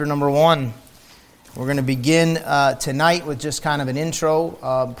Number 1, we're going to begin tonight with just kind of an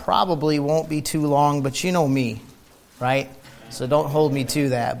intro. Probably won't be too long, but you know me, right? So don't hold me to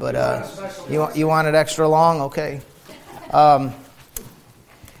that. But you want it extra long? Okay. Going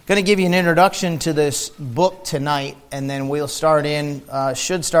to give you an introduction to this book tonight, and then we'll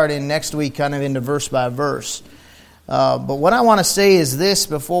should start in next week, kind of into verse by verse. But what I want to say is this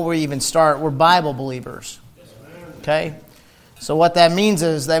before we even start: we're Bible believers. Okay. So what that means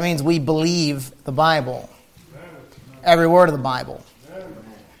is, we believe the Bible. Every word of the Bible.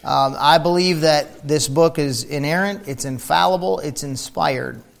 I believe that this book is inerrant, it's infallible, it's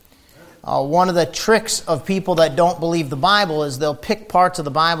inspired. One of the tricks of people that don't believe the Bible is they'll pick parts of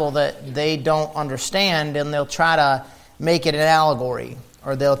the Bible that they don't understand and they'll try to make it an allegory,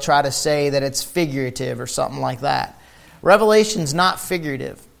 or they'll try to say that it's figurative or something like that. Revelation's not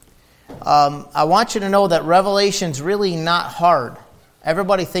figurative. I want you to know that Revelation's really not hard.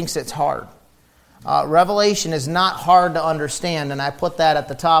 Everybody thinks it's hard. Revelation is not hard to understand, and I put that at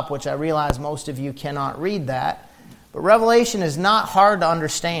the top, which I realize most of you cannot read that. But Revelation is not hard to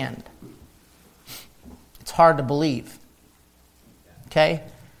understand. It's hard to believe. Okay?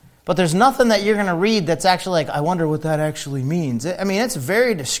 But there's nothing that you're going to read that's actually like, I wonder what that actually means. I mean, it's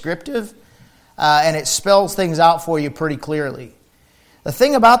very descriptive, and it spells things out for you pretty clearly. The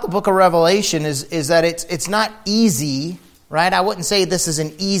thing about the book of Revelation is that it's not easy, right? I wouldn't say this is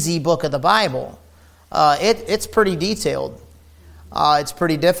an easy book of the Bible. It's pretty detailed. It's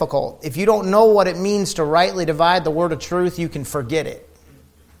pretty difficult. If you don't know what it means to rightly divide the word of truth, you can forget it.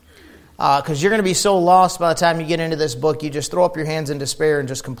 Because you're going to be so lost by the time you get into this book, you just throw up your hands in despair and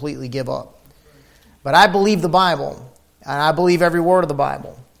just completely give up. But I believe the Bible, and I believe every word of the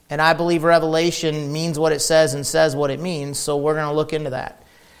Bible. And I believe Revelation means what it says and says what it means, so we're going to look into that.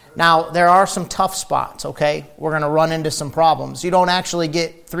 Now, there are some tough spots, okay? We're going to run into some problems. You don't actually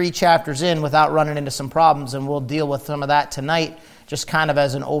get 3 chapters in without running into some problems, and we'll deal with some of that tonight, just kind of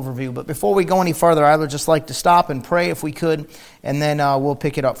as an overview. But before we go any further, I would just like to stop and pray if we could, and then we'll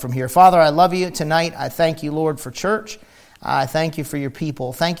pick it up from here. Father, I love you tonight. I thank you, Lord, for church. I thank you for your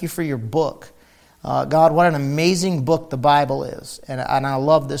people. Thank you for your book. God, what an amazing book the Bible is. And I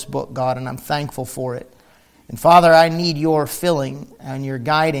love this book, God, and I'm thankful for it. And Father, I need your filling and your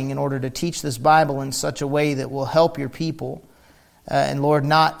guiding in order to teach this Bible in such a way that will help your people. And Lord,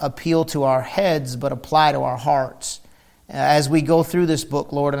 not appeal to our heads, but apply to our hearts. As we go through this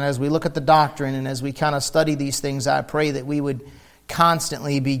book, Lord, and as we look at the doctrine and as we kind of study these things, I pray that we would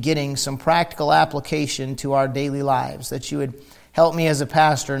constantly be getting some practical application to our daily lives, that you would help me as a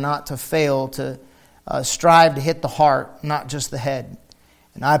pastor not to fail to strive to hit the heart, not just the head.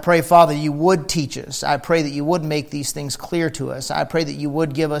 And I pray, Father, you would teach us. I pray that you would make these things clear to us. I pray that you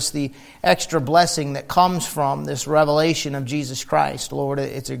would give us the extra blessing that comes from this revelation of Jesus Christ. Lord,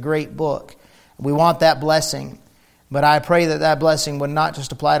 it's a great book. We want that blessing. But I pray that that blessing would not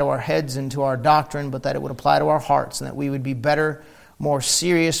just apply to our heads and to our doctrine, but that it would apply to our hearts, and that we would be better, more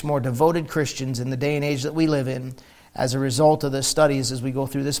serious, more devoted Christians in the day and age that we live in, as a result of the studies as we go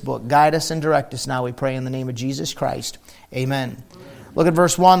through this book. Guide us and direct us now, we pray, in the name of Jesus Christ. Amen. Look at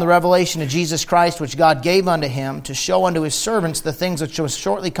verse 1, the revelation of Jesus Christ, which God gave unto him, to show unto his servants the things which shall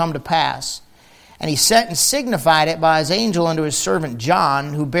shortly come to pass. And he sent and signified it by his angel unto his servant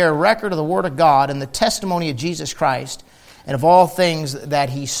John, who bare record of the word of God and the testimony of Jesus Christ, and of all things that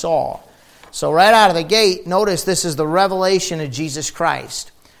he saw. So right out of the gate, notice this is the revelation of Jesus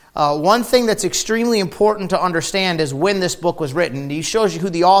Christ. One thing that's extremely important to understand is when this book was written. He shows you who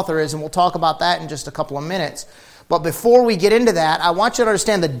the author is, and we'll talk about that in just a couple of minutes. But before we get into that, I want you to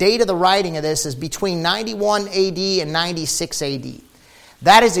understand the date of the writing of this is between 91 AD and 96 AD.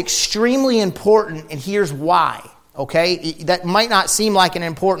 That is extremely important, and here's why. Okay? That might not seem like an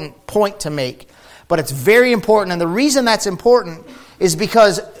important point to make, but it's very important. And the reason that's important is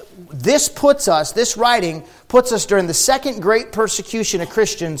because this writing puts us during the second great persecution of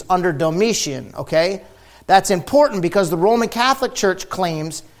Christians under Domitian, okay? That's important because the Roman Catholic Church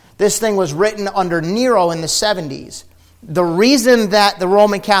claims this thing was written under Nero in the 70s. The reason that the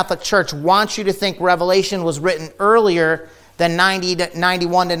Roman Catholic Church wants you to think Revelation was written earlier than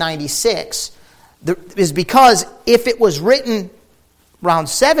 91 to 96 is because if it was written around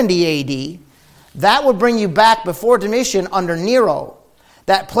 70 AD, that would bring you back before Domitian under Nero.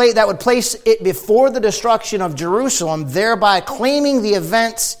 That would place it before the destruction of Jerusalem, thereby claiming the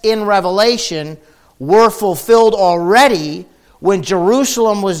events in Revelation were fulfilled already when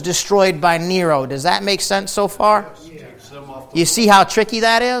Jerusalem was destroyed by Nero. Does that make sense so far? Yeah. You see how tricky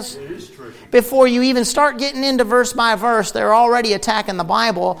that is? It is tricky. before you even start getting into verse by verse, they're already attacking the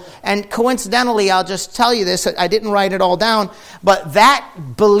Bible. And coincidentally, I'll just tell you this, I didn't write it all down, but that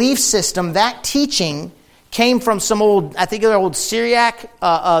belief system, that teaching came from some old, I think they're old Syriac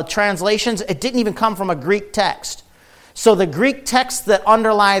translations. It didn't even come from a Greek text. So the Greek texts that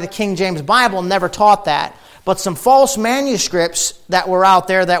underlie the King James Bible never taught that. But some false manuscripts that were out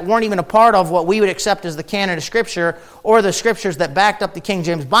there that weren't even a part of what we would accept as the canon of Scripture or the Scriptures that backed up the King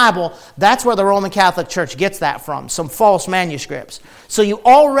James Bible, that's where the Roman Catholic Church gets that from, some false manuscripts. So you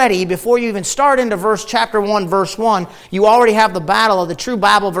already, before you even start into chapter 1, verse 1, you already have the battle of the true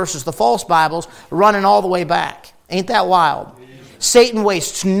Bible versus the false Bibles running all the way back. Ain't that wild? Satan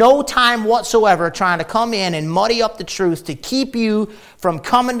wastes no time whatsoever trying to come in and muddy up the truth to keep you from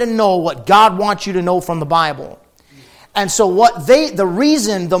coming to know what God wants you to know from the Bible. And so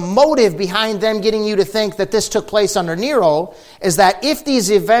the motive behind them getting you to think that this took place under Nero is that if these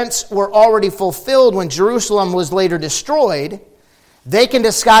events were already fulfilled when Jerusalem was later destroyed, they can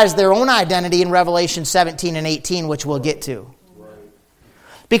disguise their own identity in Revelation 17 and 18, which we'll get to.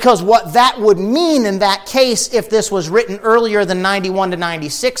 Because what that would mean in that case, if this was written earlier than 91 to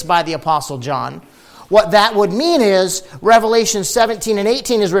 96 by the Apostle John, what that would mean is Revelation 17 and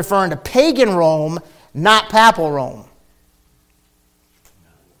 18 is referring to pagan Rome, not papal Rome.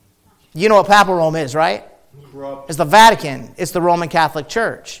 You know what papal Rome is, right? It's the Vatican. It's the Roman Catholic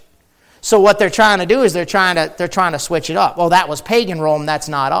Church. So what they're trying to do is they're trying to switch it up. Well, that was pagan Rome. That's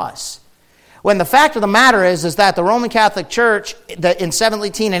not us. When the fact of the matter is that the Roman Catholic Church in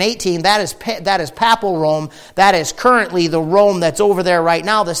 17 and 18, that is papal Rome. That is currently the Rome that's over there right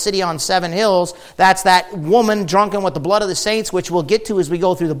now, the city on 7 hills. That's that woman drunken with the blood of the saints, which we'll get to as we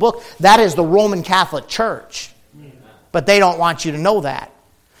go through the book. That is the Roman Catholic Church. But they don't want you to know that.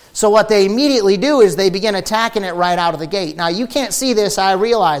 So what they immediately do is they begin attacking it right out of the gate. Now, you can't see this, I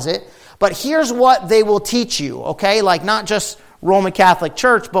realize it, but here's what they will teach you, okay? Like not just Roman Catholic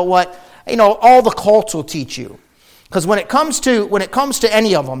Church, but what all the cults will teach you. Because when it comes to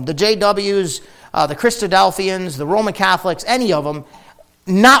any of them, the JWs, the Christadelphians, the Roman Catholics, any of them,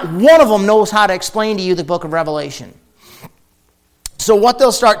 not one of them knows how to explain to you the book of Revelation. So what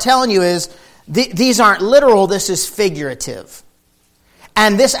they'll start telling you is, these aren't literal, this is figurative.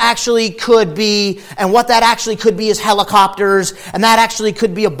 And this actually could be, and what that actually could be is helicopters, and that actually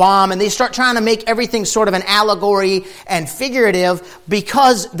could be a bomb, and they start trying to make everything sort of an allegory and figurative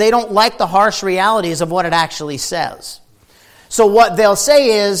because they don't like the harsh realities of what it actually says. So what they'll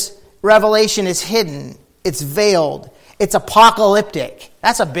say is, Revelation is hidden, it's veiled, it's apocalyptic.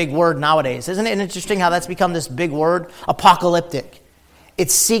 That's a big word nowadays. Isn't it interesting how that's become this big word? Apocalyptic.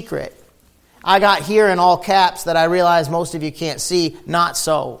 It's secret. I got here in all caps that I realize most of you can't see. Not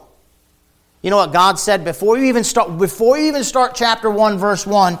so. You know what God said before you even start chapter 1, verse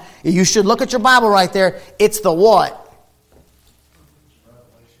 1, you should look at your Bible right there. It's the what?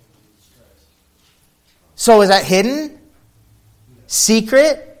 So is that hidden?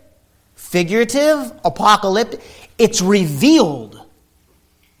 Secret? Figurative? Apocalyptic? It's revealed.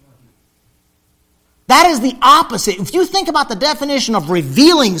 That is the opposite. If you think about the definition of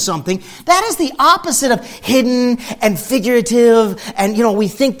revealing something, that is the opposite of hidden and figurative. And, we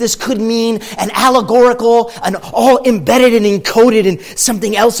think this could mean an allegorical and all embedded and encoded and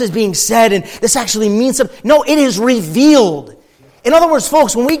something else is being said and this actually means something. No, it is revealed. In other words,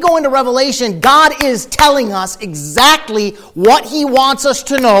 folks, when we go into Revelation, God is telling us exactly what He wants us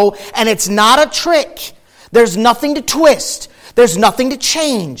to know, and it's not a trick. There's nothing to twist. There's nothing to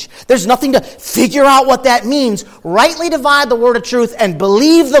change. There's nothing to figure out what that means. Rightly divide the word of truth and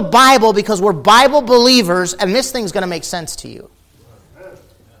believe the Bible because we're Bible believers, and this thing's going to make sense to you.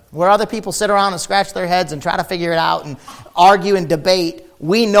 Where other people sit around and scratch their heads and try to figure it out and argue and debate,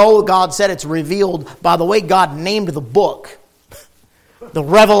 we know God said it's revealed by the way God named the book, the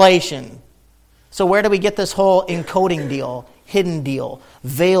Revelation. So where do we get this whole encoding deal, hidden deal,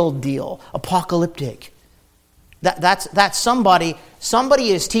 veiled deal, apocalyptic? That's somebody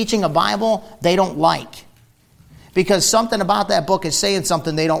is teaching a Bible they don't like. Because something about that book is saying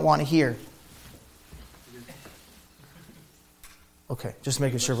something they don't want to hear. Okay, just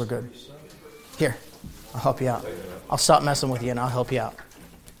making sure we're good. Here, I'll help you out. I'll stop messing with you and I'll help you out.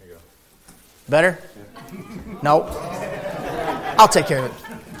 Better? Nope. I'll take care of it.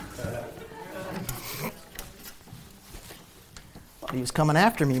 He was coming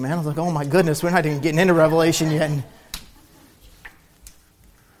after me, man. I was like, oh my goodness, we're not even getting into Revelation yet.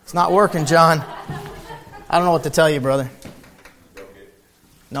 It's not working, John. I don't know what to tell you, brother.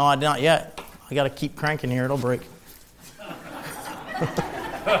 No, not yet. I got to keep cranking here. It'll break.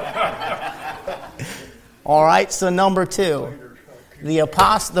 All right, so number 2. The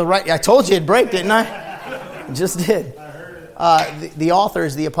apostle, I told you it'd break, didn't I? It just did. The author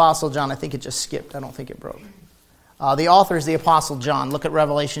is the Apostle John. I think it just skipped. I don't think it broke. The author is the Apostle John. Look at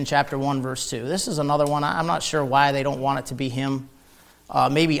Revelation chapter 1, verse 2. This is another one. I'm not sure why they don't want it to be him.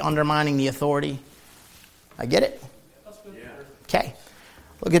 Maybe undermining the authority. I get it? Okay.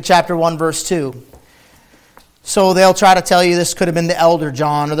 Look at chapter 1, verse 2. So they'll try to tell you this could have been the elder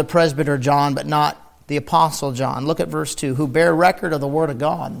John or the presbyter John, but not the Apostle John. Look at verse 2. Who bear record of the word of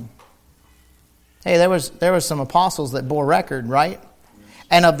God. Hey, there was some apostles that bore record, right?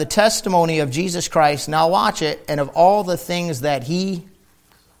 And of the testimony of Jesus Christ. Now watch it. And of all the things that he...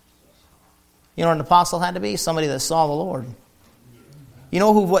 You know what an apostle had to be? Somebody that saw the Lord. You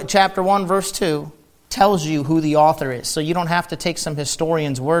know what chapter 1, verse 2 tells you who the author is. So you don't have to take some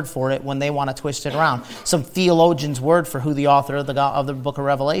historian's word for it when they want to twist it around. Some theologian's word for who the author of the book of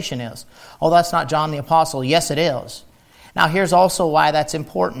Revelation is. Oh, that's not John the Apostle. Yes, it is. Now, here's also why that's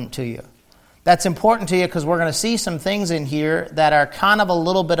important to you. That's important to you because we're going to see some things in here that are kind of a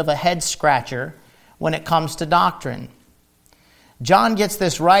little bit of a head scratcher when it comes to doctrine. John gets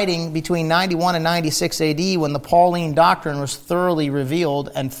this writing between 91 and 96 AD when the Pauline doctrine was thoroughly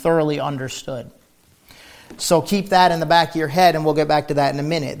revealed and thoroughly understood. So keep that in the back of your head, and we'll get back to that in a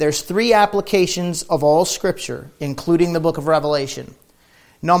minute. There's 3 applications of all Scripture, including the book of Revelation.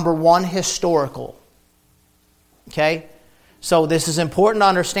 Number 1, historical. Okay? So this is important to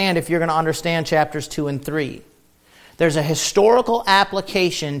understand if you're going to understand chapters 2 and 3. There's a historical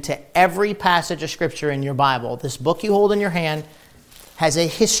application to every passage of Scripture in your Bible. This book you hold in your hand has a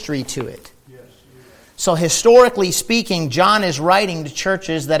history to it. So historically speaking, John is writing to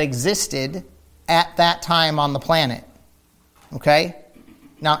churches that existed at that time on the planet. Okay?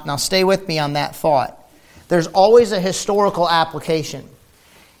 Now stay with me on that thought. There's always a historical application.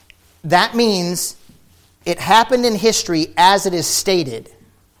 That means it happened in history as it is stated.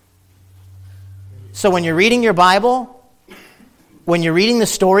 So when you're reading your Bible, when you're reading the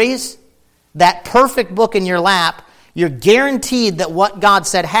stories, that perfect book in your lap, you're guaranteed that what God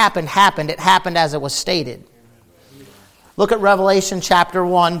said happened. It happened as it was stated. Look at Revelation chapter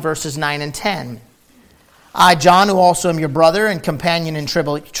 1, verses 9 and 10. I, John, who also am your brother and companion in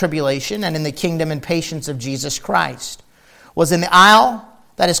tribulation and in the kingdom and patience of Jesus Christ, was in the isle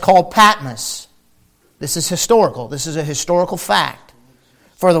that is called Patmos. This is historical. This is a historical fact.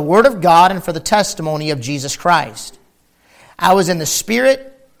 For the word of God and for the testimony of Jesus Christ. I was in the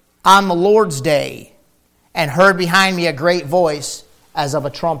Spirit on the Lord's day and heard behind me a great voice as of a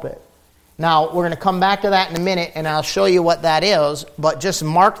trumpet. Now, we're going to come back to that in a minute, and I'll show you what that is. But just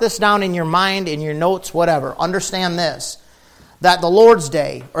mark this down in your mind, in your notes, whatever. Understand this, that the Lord's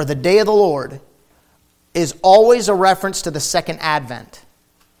Day, or the Day of the Lord, is always a reference to the second advent.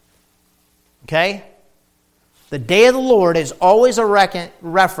 Okay? The Day of the Lord is always a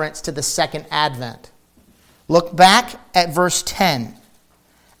reference to the second advent. Look back at verse 10.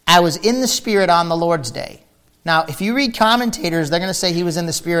 I was in the Spirit on the Lord's Day. Now, if you read commentators, they're going to say he was in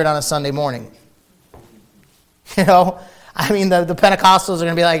the Spirit on a Sunday morning. You know, I mean, the Pentecostals are going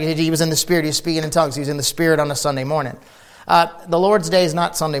to be like, he was in the Spirit, he was speaking in tongues, he was in the Spirit on a Sunday morning. The Lord's Day is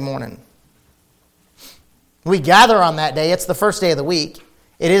not Sunday morning. We gather on that day. It's the first day of the week.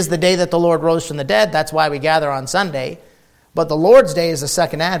 It is the day that the Lord rose from the dead. That's why we gather on Sunday. But the Lord's Day is the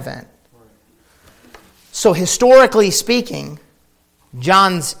second advent. So historically speaking,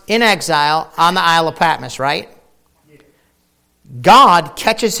 John's in exile on the Isle of Patmos, right? God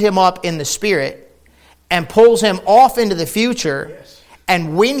catches him up in the Spirit and pulls him off into the future. Yes.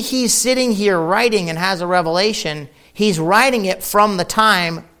 And when he's sitting here writing and has a revelation, he's writing it from the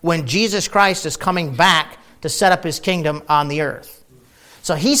time when Jesus Christ is coming back to set up his kingdom on the earth.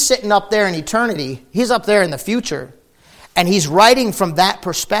 So he's sitting up there in eternity. He's up there in the future. And he's writing from that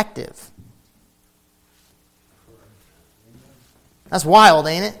perspective. That's wild,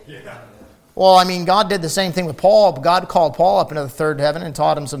 ain't it? Yeah. Well, I mean, God did the same thing with Paul. God called Paul up into the third heaven and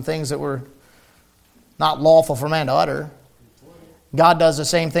taught him some things that were not lawful for man to utter. God does the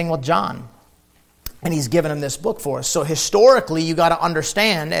same thing with John. And he's given him this book for us. So historically, you got to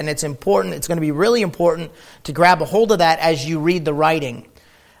understand, and it's important, it's going to be really important to grab a hold of that as you read the writing.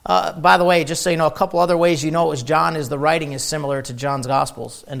 By the way, just so you know, a couple other ways you know it was John is the writing is similar to John's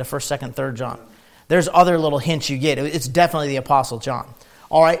Gospels and the 1st, 2nd, 3rd John. There's other little hints you get. It's definitely the Apostle John.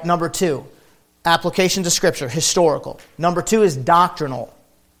 All right, number 2, application to Scripture, historical. Number 2 is doctrinal,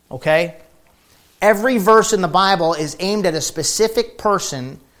 okay? Every verse in the Bible is aimed at a specific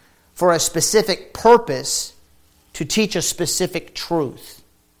person for a specific purpose to teach a specific truth.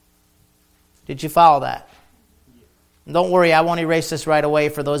 Did you follow that? Don't worry, I won't erase this right away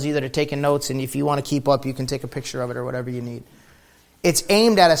for those of you that are taking notes, and if you want to keep up, you can take a picture of it or whatever you need. It's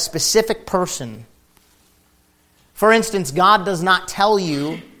aimed at a specific person. For instance, God does not tell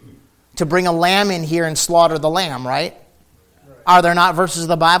you to bring a lamb in here and slaughter the lamb, right? Are there not verses of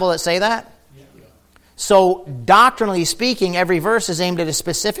the Bible that say that? So, doctrinally speaking, every verse is aimed at a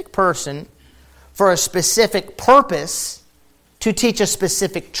specific person for a specific purpose to teach a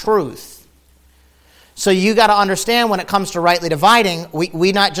specific truth. So you got to understand when it comes to rightly dividing,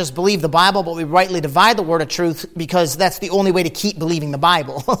 we not just believe the Bible, but we rightly divide the word of truth because that's the only way to keep believing the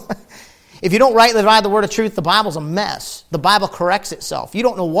Bible. If you don't rightly divide the word of truth, the Bible's a mess. The Bible corrects itself. You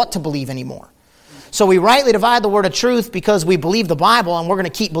don't know what to believe anymore. So we rightly divide the word of truth because we believe the Bible and we're going to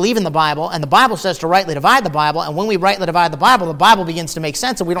keep believing the Bible. And the Bible says to rightly divide the Bible. And when we rightly divide the Bible begins to make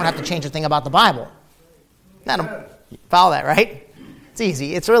sense and we don't have to change a thing about the Bible. Now, follow that, right? It's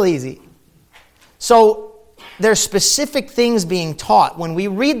easy. It's real easy. So there's specific things being taught. When we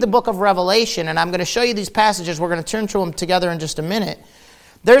read the book of Revelation, and I'm going to show you these passages, we're going to turn to them together in just a minute.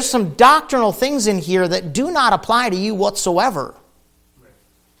 There's some doctrinal things in here that do not apply to you whatsoever.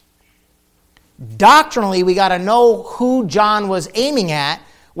 Doctrinally, we got to know who John was aiming at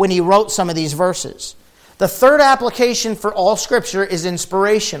when he wrote some of these verses. The third application for all Scripture is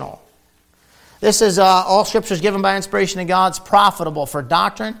inspirational. This is all Scripture is given by inspiration of God, is profitable for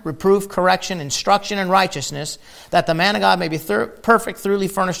doctrine, reproof, correction, instruction, and righteousness, that the man of God may be perfect, thoroughly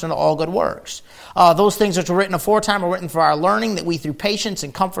furnished unto all good works. Those things which were written aforetime are written for our learning, that we through patience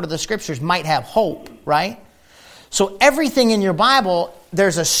and comfort of the Scriptures might have hope, right? So everything in your Bible,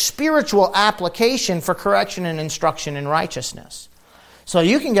 there's a spiritual application for correction and instruction in righteousness. So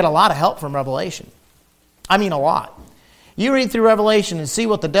you can get a lot of help from Revelation. I mean a lot. You read through Revelation and see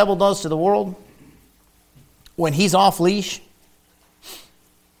what the devil does to the world when he's off leash.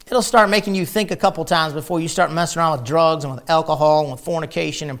 It'll start making you think a couple times before you start messing around with drugs and with alcohol and with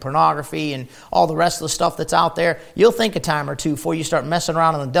fornication and pornography and all the rest of the stuff that's out there. You'll think a time or two before you start messing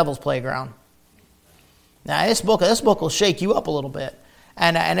around on the devil's playground. Now, this book will shake you up a little bit.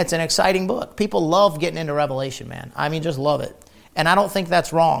 And it's an exciting book. People love getting into Revelation, man. I mean, just love it. And I don't think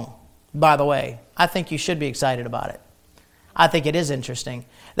that's wrong, by the way. I think you should be excited about it. I think it is interesting.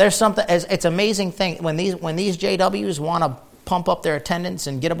 There's something, it's an amazing thing. When these JWs want to pump up their attendance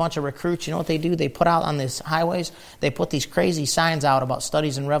and get a bunch of recruits, you know what they do? They put out on these highways, they put these crazy signs out about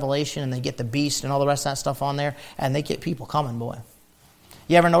studies in Revelation, and they get the beast and all the rest of that stuff on there, and they get people coming, boy.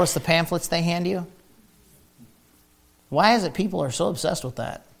 You ever notice the pamphlets they hand you? Why is it people are so obsessed with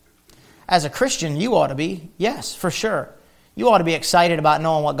that? As a Christian, you ought to be. Yes, for sure. You ought to be excited about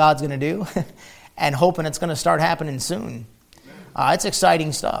knowing what God's going to do and hoping it's going to start happening soon. It's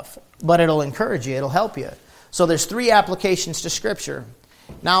exciting stuff, but it'll encourage you. It'll help you. So there's 3 applications to Scripture.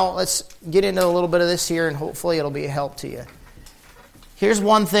 Now let's get into a little bit of this here, and hopefully it'll be a help to you. Here's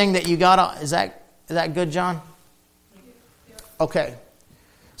one thing that you got to... Is that good, John? Okay.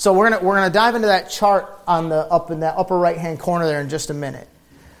 So we're gonna dive into that chart in that upper right-hand corner there in just a minute.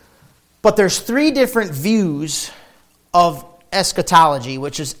 But there's 3 different views of eschatology,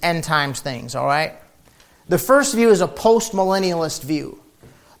 which is end times things, all right? The first view is a post-millennialist view.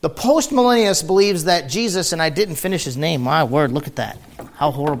 The post-millennialist believes that Jesus, and I didn't finish his name, my word, look at that. How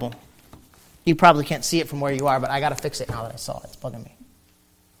horrible. You probably can't see it from where you are, but I got to fix it now that I saw it. It's bugging me.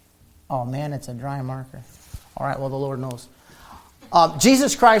 Oh man, it's a dry marker. All right, well, the Lord knows.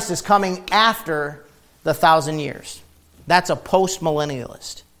 Jesus Christ is coming after the 1,000 years. That's a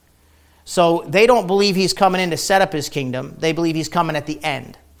post-millennialist. So they don't believe he's coming in to set up his kingdom. They believe he's coming at the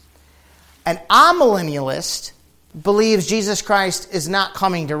end. An amillennialist believes Jesus Christ is not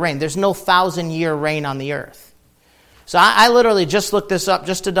coming to reign. There's no 1,000-year reign on the earth. So I literally just looked this up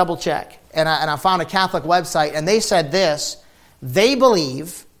just to double check. And I found a Catholic website, and they said this. They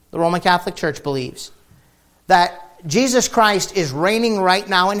believe, the Roman Catholic Church believes, that Jesus Christ is reigning right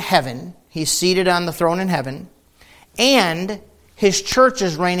now in heaven. He's seated on the throne in heaven. And his church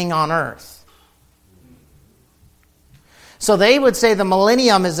is reigning on earth. So they would say the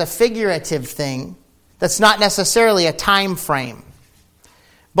millennium is a figurative thing that's not necessarily a time frame.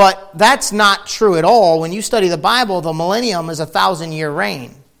 But that's not true at all. When you study the Bible, the millennium is a 1,000-year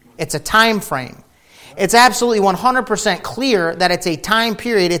reign. It's a time frame. It's absolutely 100% clear that it's a time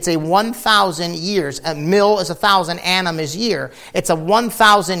period. It's a 1,000 years. A mil is 1,000, annum is year. It's a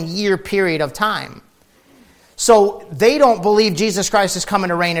 1,000-year period of time. So they don't believe Jesus Christ is coming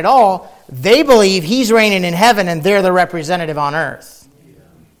to reign at all. They believe he's reigning in heaven and they're the representative on earth.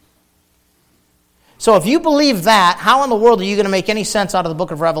 So if you believe that, how in the world are you going to make any sense out of the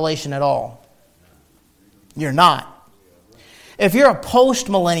book of Revelation at all? You're not. If you're a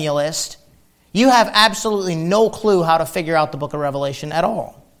post-millennialist, you have absolutely no clue how to figure out the book of Revelation at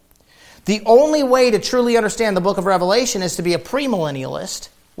all. The only way to truly understand the book of Revelation is to be a premillennialist,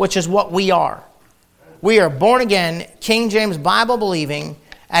 which is what we are. We are born again, King James Bible believing,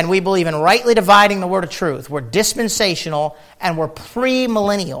 and we believe in rightly dividing the word of truth. We're dispensational and we're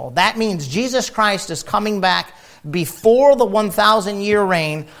premillennial. That means Jesus Christ is coming back before the 1,000-year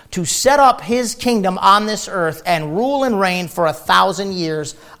reign to set up His kingdom on this earth and rule and reign for 1,000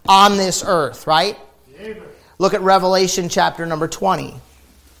 years on this earth, right? Amen. Look at Revelation chapter number 20.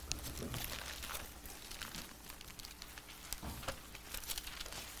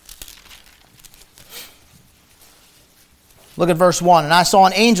 Look at verse 1. And I saw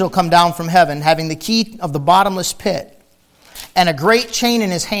an angel come down from heaven, having the key of the bottomless pit, and a great chain in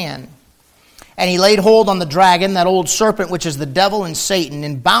his hand. And he laid hold on the dragon, that old serpent, which is the devil and Satan,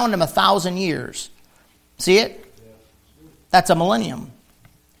 and bound him 1,000 years. See it? That's a millennium.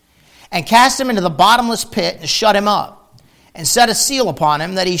 And cast him into the bottomless pit, and shut him up, and set a seal upon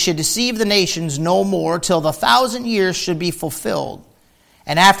him, that he should deceive the nations no more, till the 1,000 years should be fulfilled.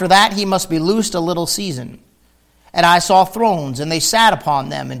 And after that he must be loosed a little season. And I saw thrones, and they sat upon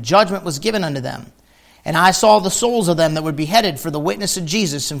them, and judgment was given unto them. And I saw the souls of them that were beheaded for the witness of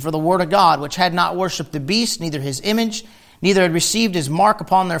Jesus and for the word of God, which had not worshipped the beast, neither his image, neither had received his mark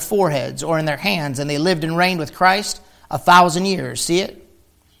upon their foreheads or in their hands, and they lived and reigned with Christ 1,000 years. See it?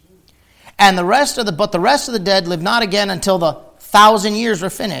 And the rest of the dead lived not again until the 1,000 years were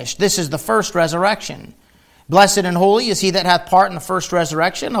finished. This is the first resurrection. Blessed and holy is he that hath part in the first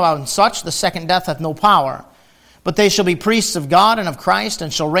resurrection. On such the second death hath no power. But they shall be priests of God and of Christ,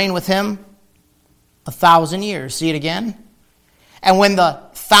 and shall reign with him 1,000 years. See it again? And when the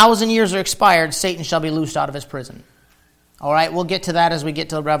 1,000 years are expired, Satan shall be loosed out of his prison. All right, we'll get to that as we get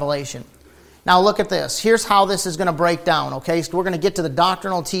to Revelation. Now look at this. Here's how this is going to break down, okay? So we're going to get to the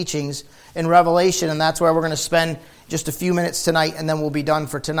doctrinal teachings in Revelation, and that's where we're going to spend just a few minutes tonight, and then we'll be done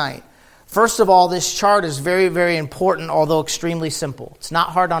for tonight. First of all, this chart is very, very important, although extremely simple. It's not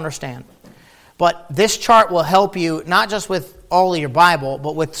hard to understand. But this chart will help you not just with all of your Bible,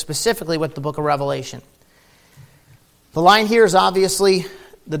 but specifically with the book of Revelation. The line here is obviously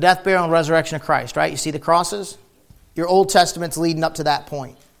the death, burial, and resurrection of Christ, right? You see the crosses? Your Old Testament's leading up to that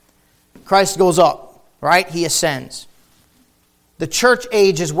point. Christ goes up, right? He ascends. The church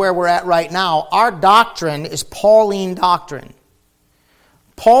age is where we're at right now. Our doctrine is Pauline doctrine.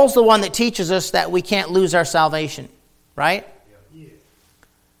 Paul's the one that teaches us that we can't lose our salvation, right?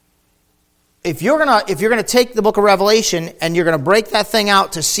 If you're gonna take the book of Revelation and you're gonna break that thing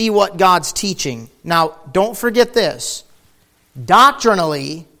out to see what God's teaching. Now, don't forget this.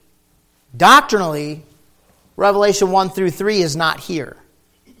 Doctrinally, Revelation 1 through 3 is not here.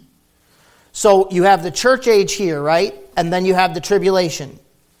 So you have the church age here, right? And then you have the tribulation.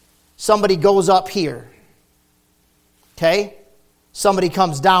 Somebody goes up here. Okay? Somebody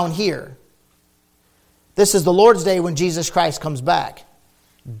comes down here. This is the Lord's Day when Jesus Christ comes back.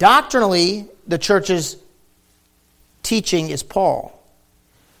 Doctrinally, the church's teaching is Paul.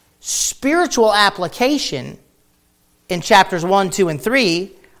 Spiritual application in chapters 1, 2, and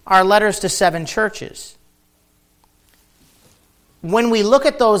 3 are letters to 7 churches. When we look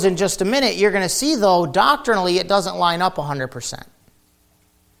at those in just a minute, you're going to see, though, doctrinally it doesn't line up 100%.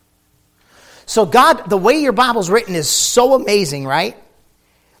 So God, the way your Bible's written is so amazing, right?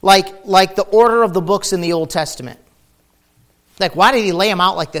 Like the order of the books in the Old Testament. Like, why did he lay them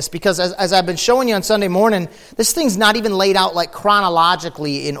out like this? Because as I've been showing you on Sunday morning, this thing's not even laid out like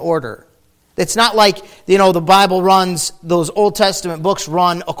chronologically in order. It's not like, the Bible runs, those Old Testament books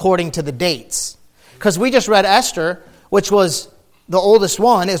run according to the dates. Because we just read Esther, which was the oldest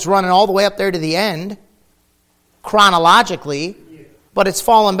one. It's running all the way up there to the end, chronologically. But it's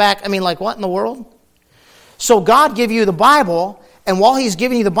fallen back. What in the world? So God gave you the Bible. And while He's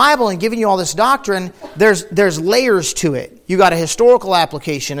giving you the Bible and giving you all this doctrine, there's layers to it. You got a historical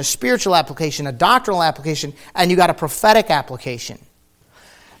application, a spiritual application, a doctrinal application, and you got a prophetic application.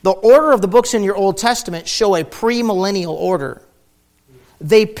 The order of the books in your Old Testament show a premillennial order.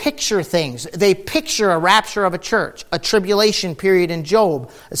 They picture things. They picture a rapture of a church, a tribulation period in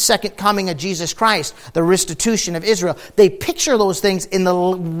Job, a second coming of Jesus Christ, the restitution of Israel. They picture those things in the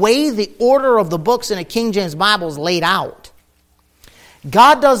way the order of the books in a King James Bible is laid out.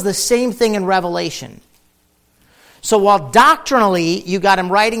 God does the same thing in Revelation. So while doctrinally you got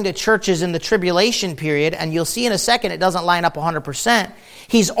him writing to churches in the tribulation period, and you'll see in a second it doesn't line up 100%,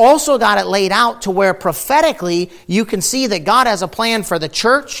 he's also got it laid out to where prophetically you can see that God has a plan for the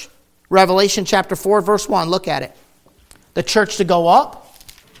church. Revelation chapter 4, verse 1, look at it. The church to go up.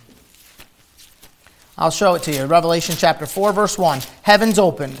 I'll show it to you. Revelation chapter 4, verse 1. Heaven's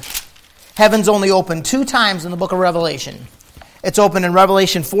opened. Heaven's only opened 2 times in the book of Revelation. It's opened in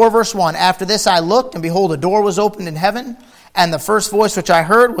Revelation 4, verse 1. After this I looked, and behold, a door was opened in heaven, and the first voice which I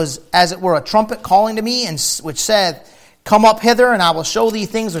heard was as it were a trumpet calling to me, and which said, Come up hither, and I will show thee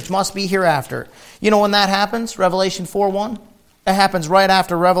things which must be hereafter. You know when that happens? Revelation 4:1? It happens right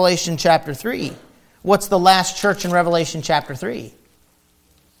after Revelation chapter 3. What's the last church in Revelation chapter 3?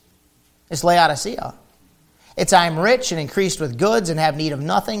 It's Laodicea. It's, I am rich and increased with goods and have need of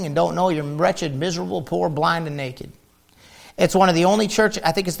nothing and don't know you're wretched, miserable, poor, blind, and naked. It's one of the only church,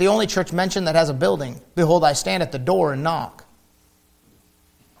 I think it's the only church mentioned that has a building. Behold, I stand at the door and knock.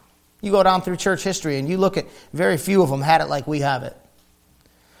 You go down through church history and you look at very few of them had it like we have it.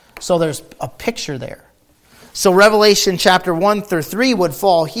 So there's a picture there. So Revelation chapter 1 through 3 would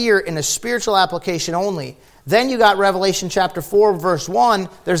fall here in a spiritual application only. Then you got Revelation chapter 4 verse 1.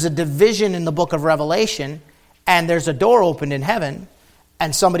 There's a division in the book of Revelation, and there's a door opened in heaven,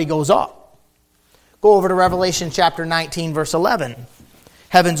 and somebody goes up. Go over to Revelation chapter 19 verse 11.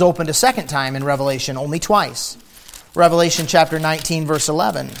 Heaven's opened a second time in Revelation, only twice. Revelation chapter 19 verse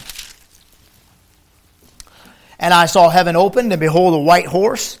 11. And I saw heaven opened, and behold, a white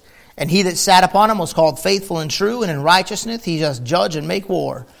horse, and he that sat upon him was called Faithful and True, and in righteousness he does judge and make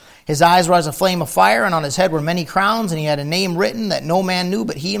war. His eyes were as a flame of fire, and on his head were many crowns, and he had a name written that no man knew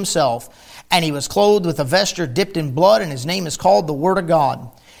but he himself. And he was clothed with a vesture dipped in blood, and his name is called the Word of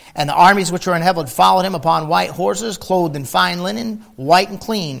God. And the armies which were in heaven followed him upon white horses, clothed in fine linen, white and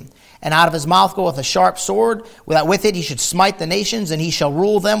clean. And out of his mouth goeth a sharp sword, that with it he should smite the nations, and he shall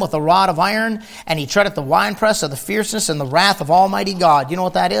rule them with a rod of iron, and he treadeth the winepress of the fierceness and the wrath of Almighty God. You know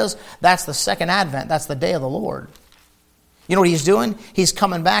what that is? That's the second advent. That's the day of the Lord. You know what he's doing? He's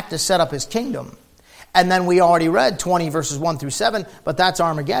coming back to set up his kingdom. And then we already read 20 verses 1 through 7, but that's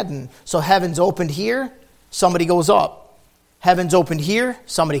Armageddon. So heaven's opened here, somebody goes up. Heaven's opened here,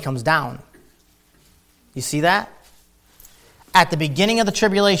 somebody comes down. You see that? At the beginning of the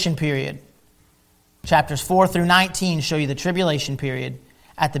tribulation period, chapters 4 through 19 show you the tribulation period.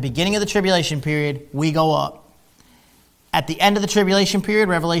 At the beginning of the tribulation period, we go up. At the end of the tribulation period,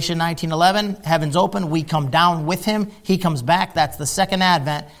 Revelation 19:11, heaven's open, we come down with him, he comes back, that's the second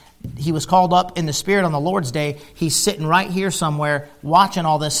advent. He was called up in the Spirit on the Lord's day. He's sitting right here somewhere watching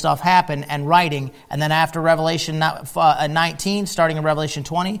all this stuff happen and writing. And then after Revelation 19, starting in Revelation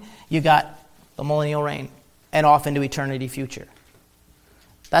 20, you got the millennial reign and off into eternity future.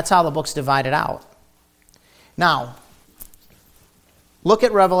 That's how the book's divided out. Now, look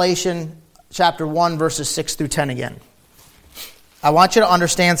at Revelation chapter 1, verses 6 through 10 again. I want you to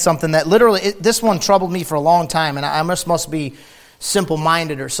understand something that literally, this one troubled me for a long time, and I must be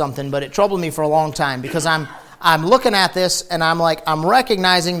simple-minded or something, but it troubled me for a long time because I'm looking at this and I'm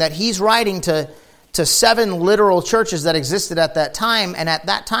recognizing that he's writing to 7 literal churches that existed at that time, and at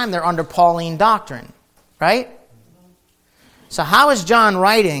that time they're under Pauline doctrine, right? So how is John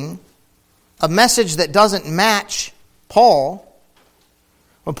writing a message that doesn't match Paul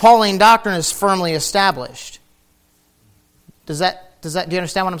when Pauline doctrine is firmly established? Do you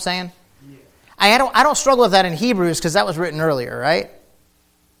understand what I'm saying? I don't struggle with that in Hebrews because that was written earlier, right?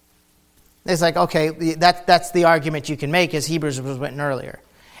 It's like, okay, that's the argument you can make is Hebrews was written earlier.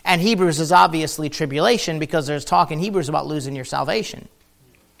 And Hebrews is obviously tribulation because there's talk in Hebrews about losing your salvation.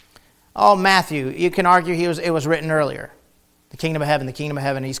 Oh, Matthew, you can argue it was written earlier. The kingdom of heaven, the kingdom of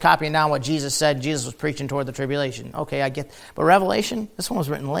heaven. He's copying down what Jesus said. Jesus was preaching toward the tribulation. Okay, I get. But Revelation, this one was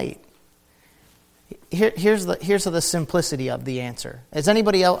written late. Here's the simplicity of the answer. Has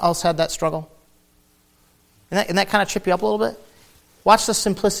anybody else had that struggle? Isn't that kind of trip you up a little bit? Watch the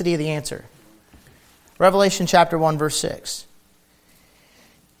simplicity of the answer. Revelation chapter 1, verse 6.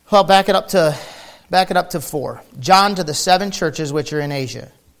 Well, back it up to 4. John to the 7 churches which are in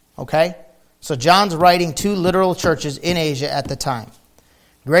Asia. Okay? So John's writing 2 literal churches in Asia at the time.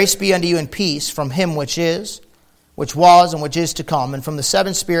 Grace be unto you and peace from him which is, which was, and which is to come, and from the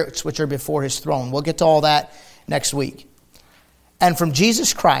 7 spirits which are before his throne. We'll get to all that next week. And from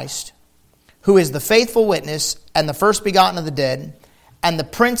Jesus Christ, who is the faithful witness and the first begotten of the dead, and the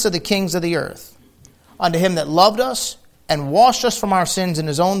prince of the kings of the earth, unto him that loved us and washed us from our sins in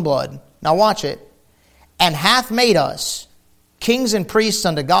his own blood. Now watch it. And hath made us kings and priests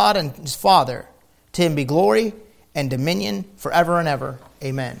unto God and his Father. To him be glory and dominion forever and ever.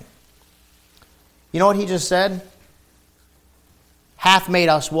 Amen. You know what he just said? Hath made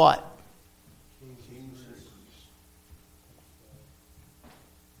us what?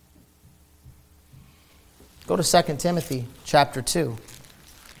 Go to 2 Timothy chapter 2.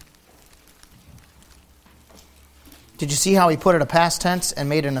 Did you see how he put it a past tense and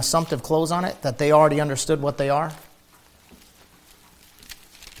made an assumptive close on it? That they already understood what they are?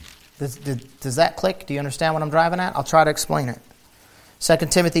 Does that click? Do you understand what I'm driving at? I'll try to explain it. 2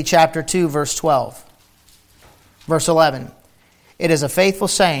 Timothy chapter 2, verse 12. Verse 11. It is a faithful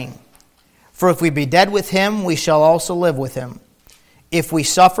saying, for if we be dead with him, we shall also live with him. If we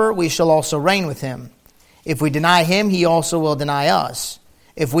suffer, we shall also reign with him. If we deny him, he also will deny us.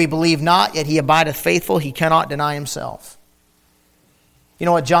 If we believe not, yet he abideth faithful, he cannot deny himself. You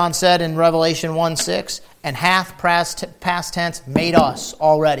know what John said in Revelation 1:6? And hath past tense made us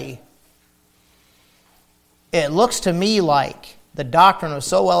already. It looks to me like the doctrine was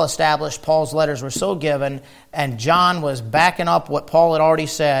so well established, Paul's letters were so given, and John was backing up what Paul had already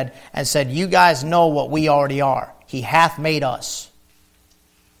said and said, you guys know what we already are. He hath made us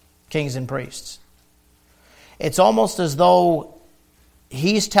kings and priests. It's almost as though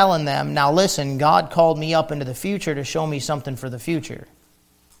he's telling them, now listen, God called me up into the future to show me something for the future.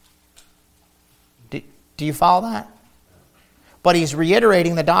 Do you follow that? But he's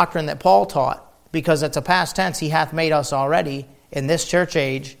reiterating the doctrine that Paul taught, because it's a past tense. He hath made us already in this church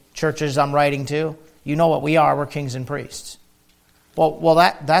age, churches I'm writing to. You know what we are. We're kings and priests. Well,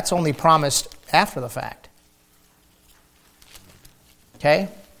 that's only promised after the fact. Okay?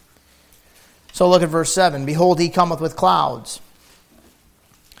 So look at verse 7. Behold, he cometh with clouds,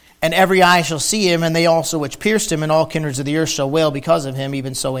 and every eye shall see him, and they also which pierced him, and all kindreds of the earth shall wail because of him.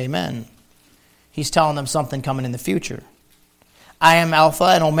 Even so, amen. He's telling them something coming in the future. I am Alpha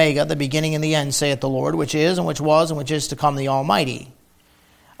and Omega, the beginning and the end, saith the Lord, which is, and which was, and which is to come, the Almighty.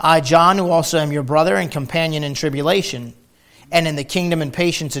 I, John, who also am your brother and companion in tribulation, and in the kingdom and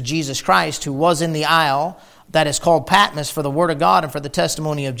patience of Jesus Christ, who was in the isle that is called Patmos for the word of God and for the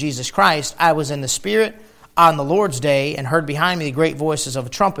testimony of Jesus Christ, I was in the Spirit on the Lord's day, and heard behind me the great voices of a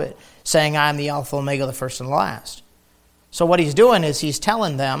trumpet, saying, I am the Alpha and Omega, the first and the last. So what he's doing is he's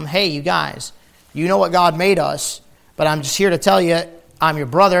telling them, hey, you guys, you know what God made us, but I'm just here to tell you I'm your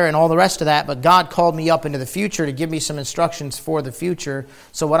brother and all the rest of that, but God called me up into the future to give me some instructions for the future.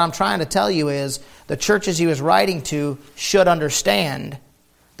 So what I'm trying to tell you is the churches he was writing to should understand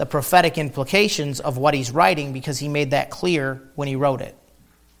the prophetic implications of what he's writing, because he made that clear when he wrote it.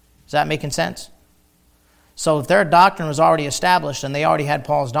 Is that making sense? So if their doctrine was already established and they already had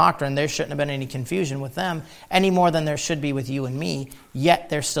Paul's doctrine, there shouldn't have been any confusion with them any more than there should be with you and me, yet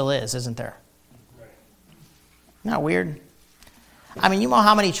there still is, isn't there? Isn't that weird? I mean, you know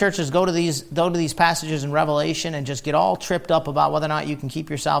how many churches go to these passages in Revelation and just get all tripped up about whether or not you can keep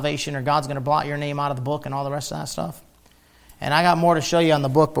your salvation or God's going to blot your name out of the book and all the rest of that stuff? And I got more to show you on the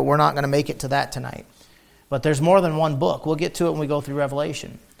book, but we're not going to make it to that tonight. But there's more than one book. We'll get to it when we go through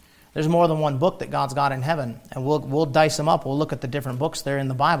Revelation. There's more than one book that God's got in heaven, and we'll dice them up. We'll look at the different books there in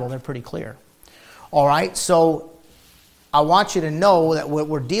the Bible. They're pretty clear. All right, so I want you to know that what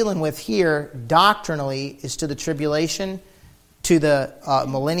we're dealing with here doctrinally is to the tribulation, to the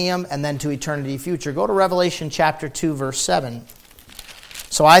millennium, and then to eternity future. Go to Revelation chapter 2, verse 7.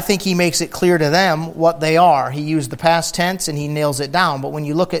 So I think he makes it clear to them what they are. He used the past tense and he nails it down. But when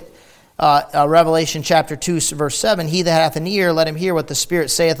you look at Revelation chapter 2, verse 7, he that hath an ear, let him hear what the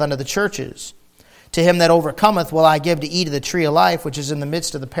Spirit saith unto the churches. To him that overcometh will I give to eat of the tree of life, which is in the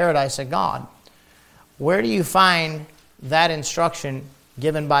midst of the paradise of God. Where do you find that instruction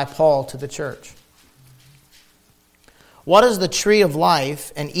given by Paul to the church? What does the tree of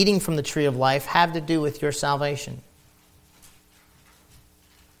life and eating from the tree of life have to do with your salvation?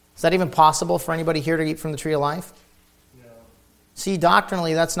 Is that even possible for anybody here to eat from the tree of life? No. See,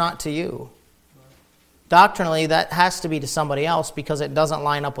 doctrinally, that's not to you. Doctrinally, that has to be to somebody else, because it doesn't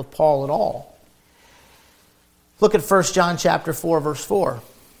line up with Paul at all. Look at 1 John chapter 4, verse 4.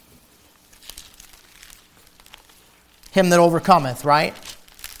 Him that overcometh, right?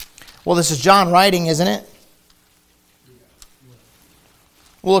 Well, this is John writing, isn't it?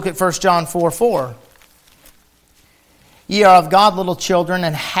 We'll look at 1 John 4:4. Ye are of God, little children,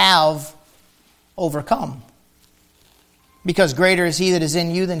 and have overcome, because greater is he that is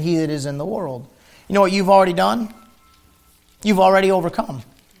in you than he that is in the world. You know what you've already done? You've already overcome.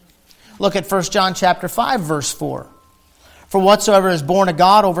 Look at 1 John chapter 5, verse 4. For whatsoever is born of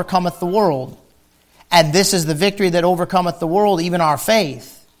God overcometh the world. And this is the victory that overcometh the world, even our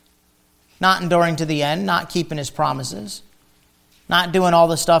faith. Not enduring to the end, not keeping his promises, not doing all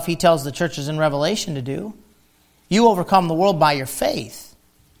the stuff he tells the churches in Revelation to do. You overcome the world by your faith.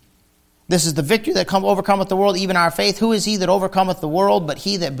 This is the victory that overcometh the world, even our faith. Who is he that overcometh the world but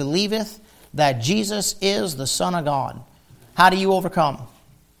he that believeth that Jesus is the Son of God? How do you overcome?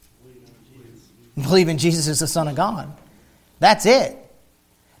 Believe in Jesus is the Son of God. That's it.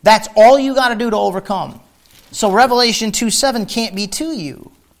 That's all you got to do to overcome. So Revelation 2:7 can't be to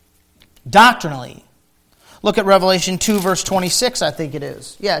you doctrinally. Look at Revelation 2 verse 26, I think it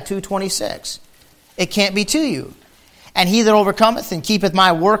is. Yeah, 2:26. It can't be to you. And he that overcometh and keepeth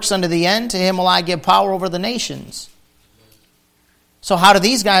my works unto the end, to him will I give power over the nations. So how do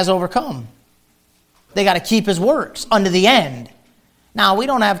these guys overcome? They got to keep his works unto the end. Now, we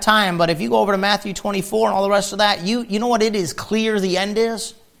don't have time, but if you go over to Matthew 24 and all the rest of that, you know what it is clear the end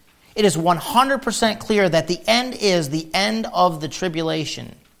is? It is 100% clear that the end is the end of the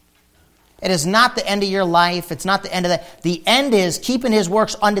tribulation. It is not the end of your life. It's not the end of that. The end is keeping his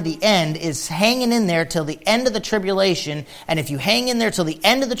works unto the end, is hanging in there till the end of the tribulation. And if you hang in there till the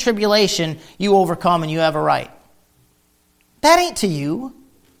end of the tribulation, you overcome and you have a right. That ain't to you.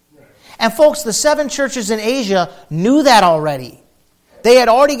 And folks, the 7 churches in Asia knew that already. They had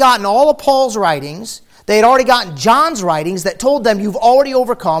already gotten all of Paul's writings. They had already gotten John's writings that told them you've already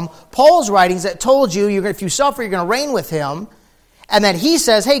overcome. Paul's writings that told you if you suffer, you're going to reign with him. And then he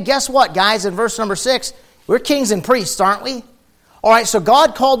says, hey, guess what, guys? In verse number 6, we're kings and priests, aren't we? All right, so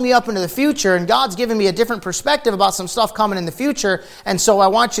God called me up into the future, and God's given me a different perspective about some stuff coming in the future. And so I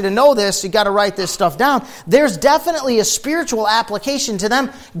want you to know this. You got to write this stuff down. There's definitely a spiritual application to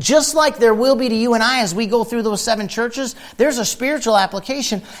them, just like there will be to you and I as we go through those 7 churches. There's a spiritual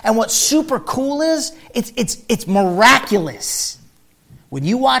application. And what's super cool is it's miraculous. When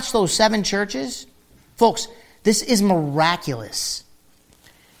you watch those 7 churches, folks, this is miraculous.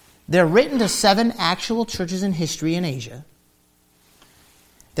 They're written to 7 actual churches in history in Asia.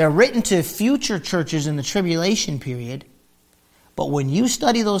 They're written to future churches in the tribulation period. But when you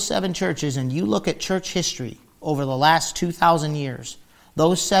study those 7 churches and you look at church history over the last 2,000 years,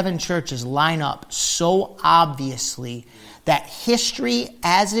 those 7 churches line up so obviously that history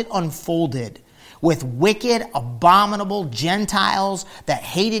as it unfolded with wicked, abominable Gentiles that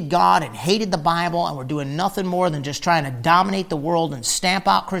hated God and hated the Bible and were doing nothing more than just trying to dominate the world and stamp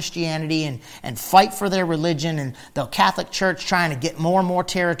out Christianity and fight for their religion, and the Catholic Church trying to get more and more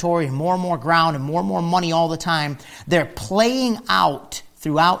territory and more ground and more money all the time. They're playing out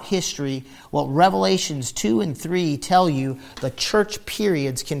throughout history what Revelations 2 and 3 tell you the church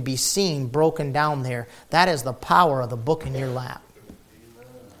periods can be seen broken down there. That is the power of the book in your lap.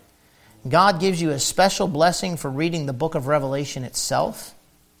 God gives you a special blessing for reading the book of Revelation itself.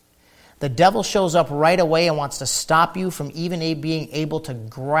 The devil shows up right away and wants to stop you from even being able to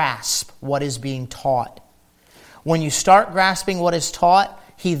grasp what is being taught. When you start grasping what is taught,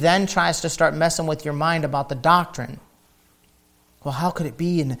 he then tries to start messing with your mind about the doctrine. Well, how could it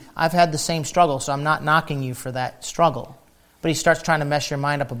be? And I've had the same struggle, so I'm not knocking you for that struggle. But he starts trying to mess your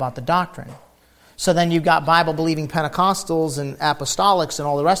mind up about the doctrine. So then you've got Bible-believing Pentecostals and apostolics and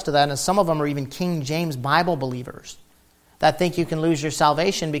all the rest of that, and some of them are even King James Bible believers that think you can lose your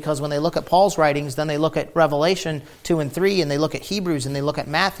salvation because when they look at Paul's writings, then they look at Revelation 2 and 3, and they look at Hebrews, and they look at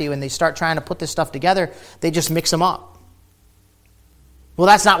Matthew, and they start trying to put this stuff together. They just mix them up. Well,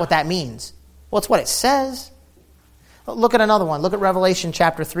 that's not what that means. Well, it's what it says. Look at another one. Look at Revelation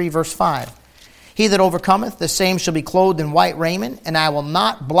chapter 3, verse 5. He that overcometh, the same shall be clothed in white raiment, and I will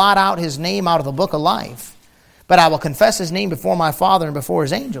not blot out his name out of the book of life, but I will confess his name before my Father and before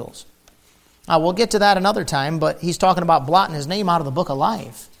his angels. We'll get to that another time, but he's talking about blotting his name out of the book of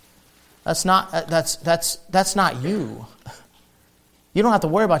life. That's not you. You don't have to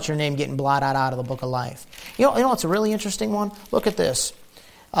worry about your name getting blotted out of the book of life. You know what's a really interesting one? Look at this.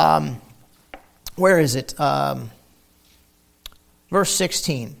 Where is it? Verse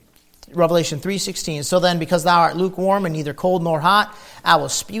 16. Revelation 3:16. So then, because thou art lukewarm and neither cold nor hot, I will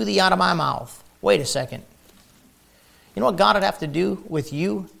spew thee out of my mouth. Wait a second. You know what God would have to do with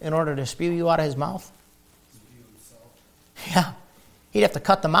you in order to spew you out of his mouth? Yeah. He'd have to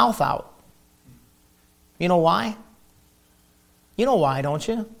cut the mouth out. You know why? You know why, don't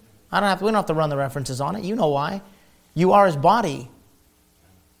you? We don't have to run the references on it. You know why. You are his body.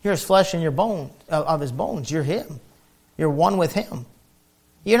 You're his flesh and your bone, of his bones. You're him. You're one with him.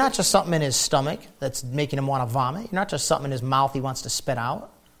 You're not just something in his stomach that's making him want to vomit. You're not just something in his mouth he wants to spit out.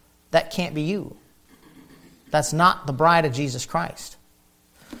 That can't be you. That's not the bride of Jesus Christ.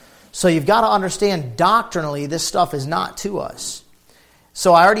 So you've got to understand doctrinally this stuff is not to us.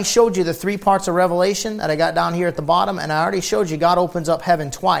 So I already showed you the 3 parts of Revelation that I got down here at the bottom, and I already showed you God opens up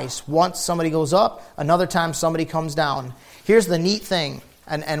heaven twice. Once somebody goes up, another time somebody comes down. Here's the neat thing,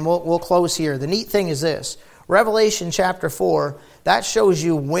 and we'll close here. The neat thing is this. Revelation chapter 4, that shows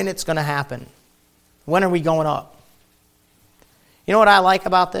you when it's going to happen. When are we going up? You know what I like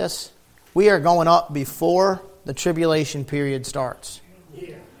about this? We are going up before the tribulation period starts.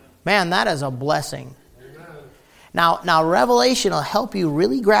 Man, that is a blessing. Now Revelation will help you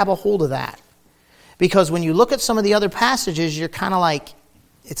really grab a hold of that. Because when you look at some of the other passages, you're kind of like,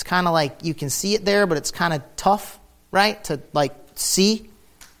 it's kind of like you can see it there, but it's kind of tough, right? To like see.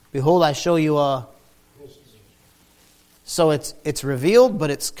 Behold, I show you a So it's revealed,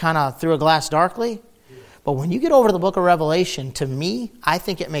 but it's kind of through a glass darkly. But when you get over to the book of Revelation, to me, I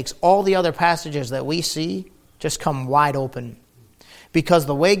think it makes all the other passages that we see just come wide open. Because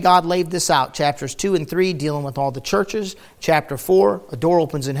the way God laid this out, chapters 2 and 3 dealing with all the churches, chapter 4, a door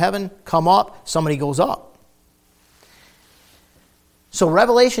opens in heaven, come up, somebody goes up. So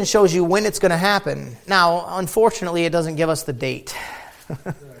Revelation shows you when it's going to happen. Now, unfortunately, it doesn't give us the date.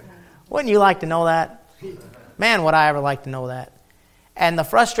 Wouldn't you like to know that? Man, would I ever like to know that. And the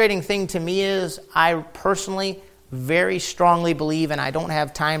frustrating thing to me is I personally very strongly believe, and I don't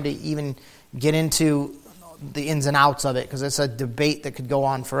have time to even get into the ins and outs of it because it's a debate that could go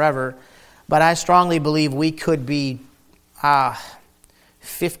on forever, but I strongly believe we could be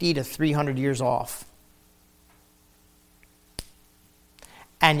 50 to 300 years off.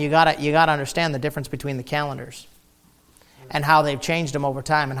 And you gotta understand the difference between the calendars and how they've changed them over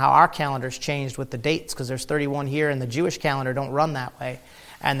time and how our calendar's changed with the dates, because there's 31 here and the Jewish calendar don't run that way.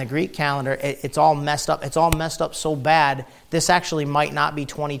 And the Greek calendar, it's all messed up. It's all messed up so bad, this actually might not be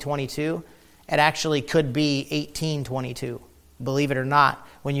 2022. It actually could be 1822, believe it or not.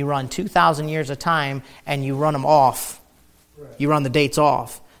 When you run 2,000 years of time and you run them off, you run the dates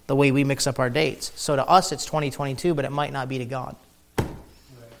off the way we mix up our dates. So to us it's 2022, but it might not be to God.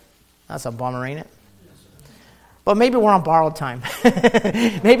 That's a bummer, ain't it? But maybe we're on borrowed time.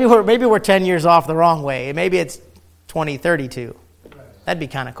 maybe we're 10 years off the wrong way. Maybe it's 2032. That'd be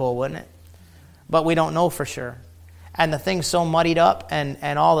kind of cool, wouldn't it? But we don't know for sure. And the thing's so muddied up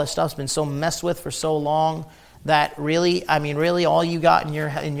and all this stuff's been so messed with for so long that really all you got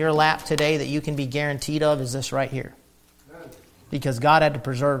in your lap today that you can be guaranteed of is this right here. Because God had to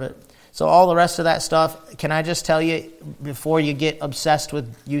preserve it. So all the rest of that stuff, can I just tell you, before you get obsessed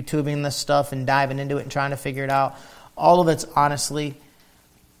with YouTubing this stuff and diving into it and trying to figure it out, all of it's honestly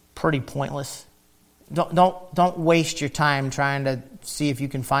pretty pointless. Don't waste your time trying to see if you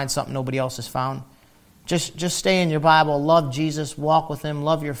can find something nobody else has found. Just stay in your Bible, love Jesus, walk with Him,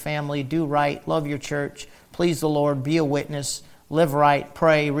 love your family, do right, love your church, please the Lord, be a witness, live right,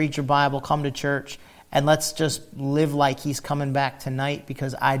 pray, read your Bible, come to church, and let's just live like He's coming back tonight,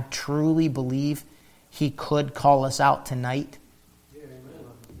 because I truly believe He could call us out tonight.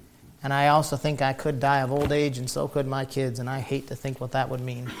 And I also think I could die of old age, and so could my kids, and I hate to think what that would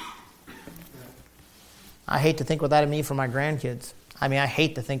mean. I hate to think what that would mean for my grandkids. I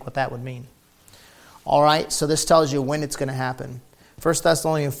hate to think what that would mean. All right, so this tells you when it's going to happen. 1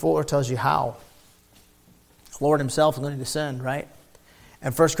 Thessalonians 4 tells you how. The Lord Himself is going to descend, right?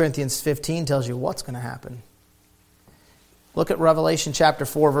 And 1 Corinthians 15 tells you what's going to happen. Look at Revelation chapter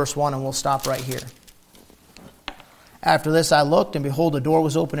 4, verse 1, and we'll stop right here. After this I looked, and behold, a door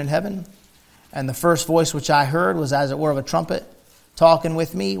was open in heaven. And the first voice which I heard was as it were of a trumpet, talking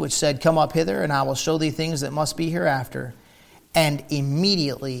with me, which said, Come up hither, and I will show thee things that must be hereafter. And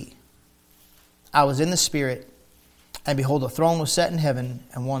immediately I was in the Spirit, and behold, a throne was set in heaven,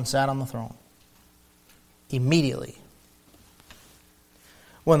 and one sat on the throne. Immediately.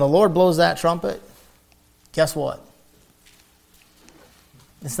 When the Lord blows that trumpet, guess what?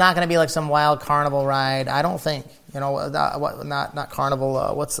 It's not going to be like some wild carnival ride. I don't think. Not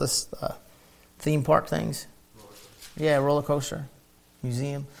carnival. What's this? Theme park things? Yeah, roller coaster.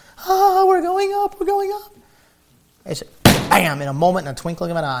 Museum. Oh, we're going up. We're going up. It's bam, in a moment, in a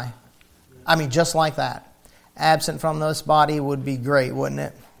twinkling of an eye. Just like that. Absent from this body would be great, wouldn't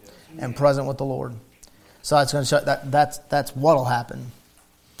it? And present with the Lord. So that's going to show that's what'll happen.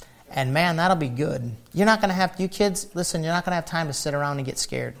 And man, that'll be good. You're not going to have, you kids, listen, you're not going to have time to sit around and get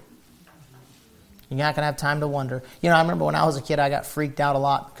scared. You're not going to have time to wonder. I remember when I was a kid, I got freaked out a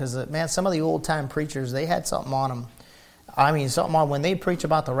lot because, some of the old-time preachers, they had something on them. Something on when they preach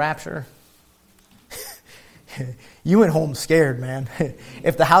about the rapture. You went home scared, man.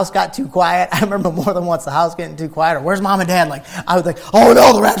 If the house got too quiet, I remember more than once the house getting too quiet. Or where's mom and dad? I was like, oh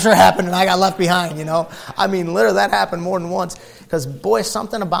no, the rapture happened and I got left behind, Literally that happened more than once. Because boy,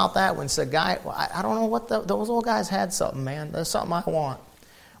 something about that when a guy, I don't know what those old guys had something, man. There's something I want.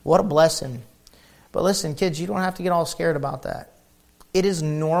 What a blessing. But listen, kids, you don't have to get all scared about that. It is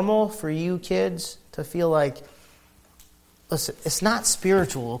normal for you kids to feel like, listen, it's not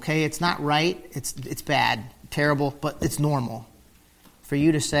spiritual, okay? It's not right. It's bad, terrible, but it's normal for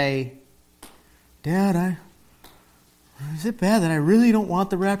you to say, Dad, is it bad that I really don't want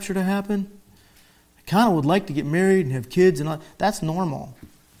the rapture to happen? I kind of would like to get married and have kids and all. That's normal.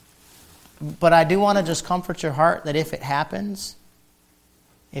 But I do want to just comfort your heart that if it happens,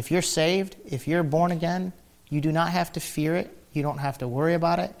 if you're saved, if you're born again, you do not have to fear it. You don't have to worry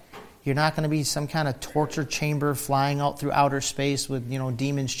about it. You're not going to be some kind of torture chamber flying out through outer space with,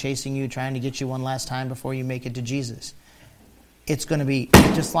 demons chasing you, trying to get you one last time before you make it to Jesus. it's going to be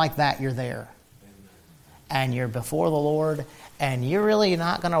just like that. You're there. And you're before the Lord, and you're really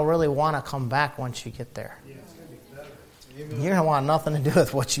not going to really want to come back once you get there. You're going to want nothing to do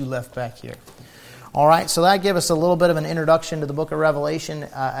with what you left back here. All right, so that gives us a little bit of an introduction to the book of Revelation.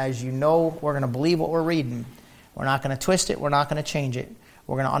 As you know, we're going to believe what we're reading. We're not going to twist it. We're not going to change it.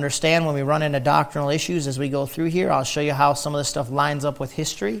 We're going to understand when we run into doctrinal issues as we go through here. I'll show you how some of this stuff lines up with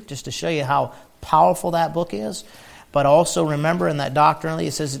history, just to show you how powerful that book is. But also remember, in that doctrinally,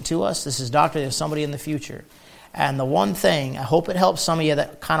 it says it to us, this is doctrine of somebody in the future. And the one thing, I hope it helps some of you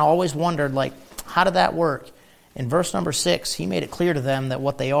that kind of always wondered, like, how did that work? In verse number 6, he made it clear to them that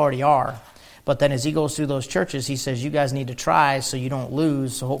what they already are. But then as he goes through those churches, he says, you guys need to try so you don't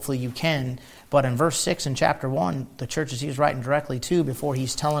lose, so hopefully you can. But in verse 6 in chapter 1, the churches he was writing directly to, before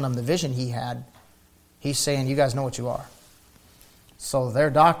he's telling them the vision he had, he's saying, you guys know what you are. So their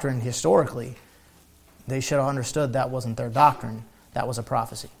doctrine, historically, they should have understood that wasn't their doctrine. That was a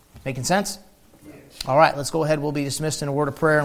prophecy. Making sense? All right, let's go ahead. We'll be dismissed in a word of prayer.